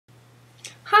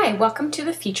Hi, welcome to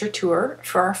the feature tour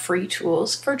for our free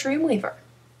tools for Dreamweaver.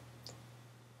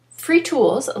 Free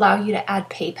tools allow you to add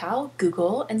PayPal,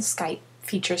 Google, and Skype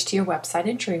features to your website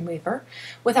in Dreamweaver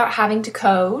without having to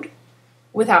code,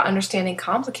 without understanding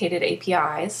complicated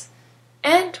APIs,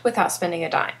 and without spending a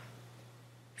dime.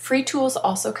 Free tools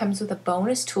also comes with a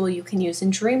bonus tool you can use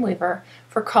in Dreamweaver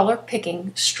for color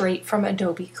picking straight from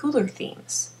Adobe Cooler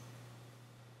themes.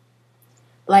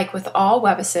 Like with all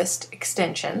WebAssist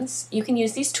extensions, you can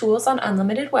use these tools on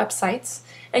unlimited websites,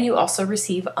 and you also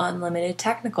receive unlimited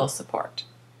technical support.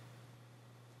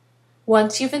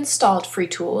 Once you've installed free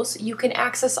tools, you can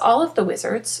access all of the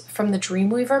wizards from the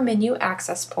Dreamweaver menu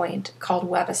access point called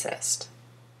WebAssist.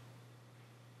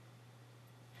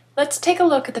 Let's take a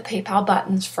look at the PayPal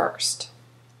buttons first.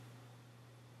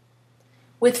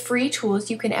 With free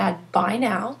tools, you can add Buy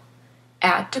Now,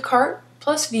 Add to Cart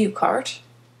plus View Cart,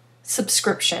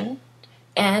 subscription,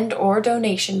 and/or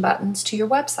donation buttons to your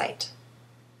website.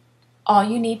 All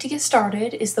you need to get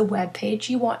started is the web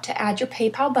page you want to add your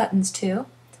PayPal buttons to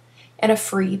and a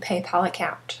free PayPal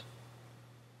account.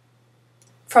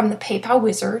 From the PayPal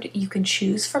wizard, you can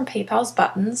choose from PayPal's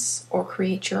buttons or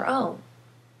create your own.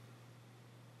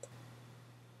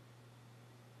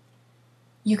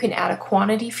 You can add a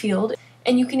quantity field,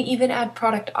 and you can even add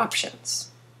product options.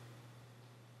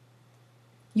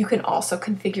 You can also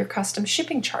configure custom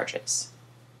shipping charges.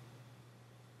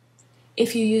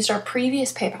 If you used our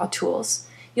previous PayPal tools,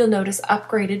 you'll notice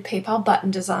upgraded PayPal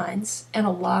button designs and a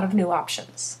lot of new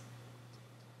options.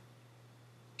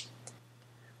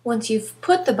 Once you've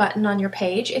put the button on your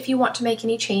page, if you want to make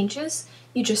any changes,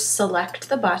 you just select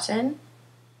the button,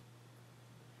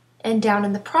 and down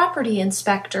in the Property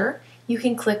Inspector, you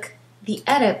can click the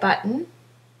Edit button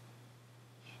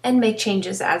and make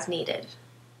changes as needed.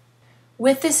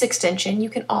 With this extension,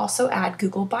 you can also add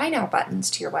Google Buy Now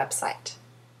buttons to your website.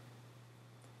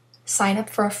 Sign up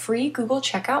for a free Google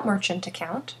Checkout Merchant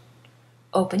account,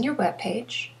 open your web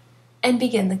page, and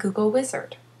begin the Google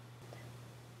Wizard.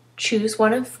 Choose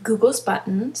one of Google's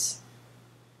buttons,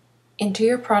 enter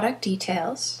your product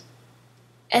details,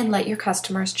 and let your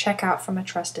customers check out from a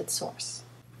trusted source.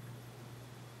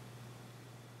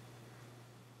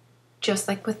 Just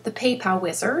like with the PayPal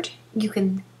wizard, you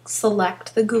can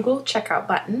select the Google Checkout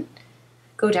button,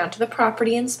 go down to the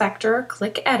Property Inspector,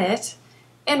 click Edit,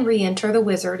 and re-enter the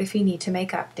wizard if you need to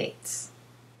make updates.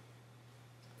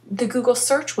 The Google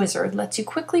Search Wizard lets you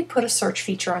quickly put a search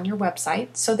feature on your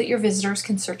website so that your visitors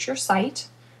can search your site,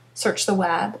 search the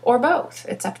web, or both.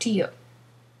 It's up to you.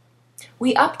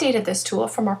 We updated this tool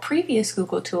from our previous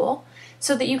Google tool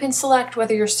so that you can select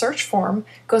whether your search form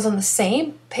goes on the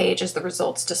same page as the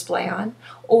results display on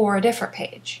or a different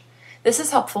page. This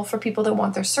is helpful for people that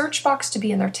want their search box to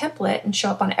be in their template and show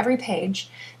up on every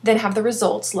page, then have the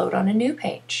results load on a new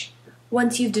page.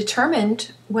 Once you've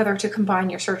determined whether to combine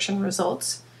your search and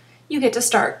results, you get to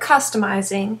start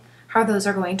customizing how those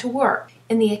are going to work.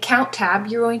 In the Account tab,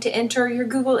 you're going to enter your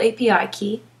Google API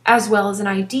key as well as an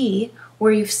ID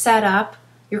where you've set up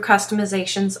your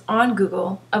customizations on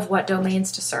Google of what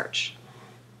domains to search.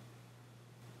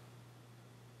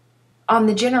 On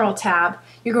the General tab,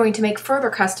 you're going to make further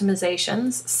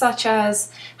customizations, such as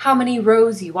how many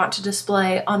rows you want to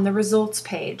display on the results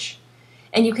page.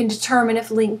 And you can determine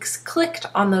if links clicked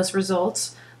on those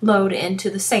results load into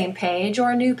the same page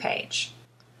or a new page.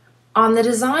 On the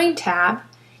Design tab,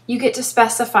 you get to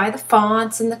specify the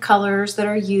fonts and the colors that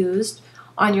are used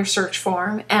on your search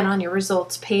form and on your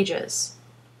results pages.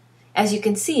 As you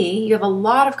can see, you have a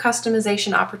lot of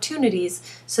customization opportunities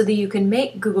so that you can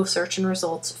make Google Search and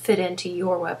Results fit into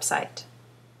your website.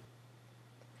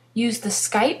 Use the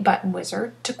Skype button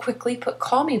wizard to quickly put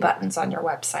Call Me buttons on your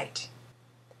website.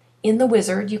 In the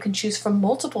wizard, you can choose from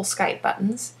multiple Skype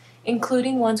buttons,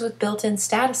 including ones with built-in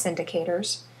status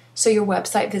indicators, so your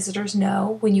website visitors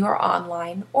know when you are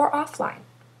online or offline.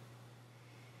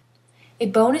 A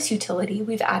bonus utility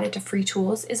we've added to free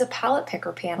tools is a palette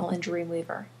picker panel in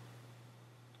Dreamweaver.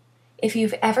 If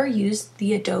you've ever used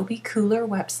the Adobe Cooler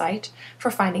website for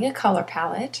finding a color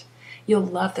palette, you'll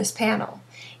love this panel.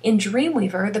 In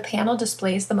Dreamweaver, the panel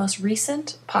displays the most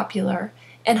recent, popular,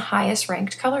 and highest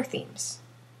ranked color themes.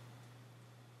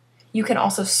 You can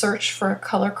also search for a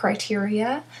color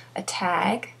criteria, a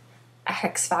tag, a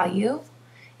hex value,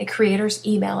 a creator's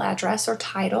email address or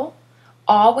title,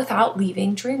 all without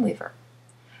leaving Dreamweaver.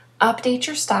 Update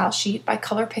your style sheet by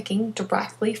color picking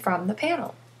directly from the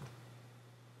panel.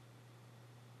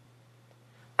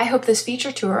 I hope this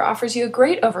feature tour offers you a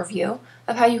great overview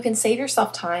of how you can save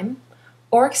yourself time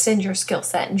or extend your skill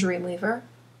set in Dreamweaver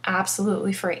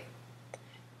absolutely free.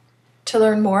 To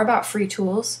learn more about free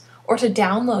tools or to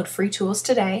download free tools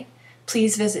today,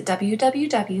 please visit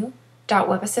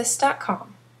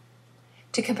www.webassist.com.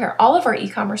 To compare all of our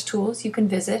e-commerce tools, you can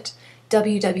visit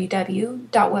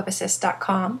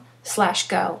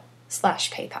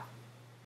www.webassist.com/go/PayPal.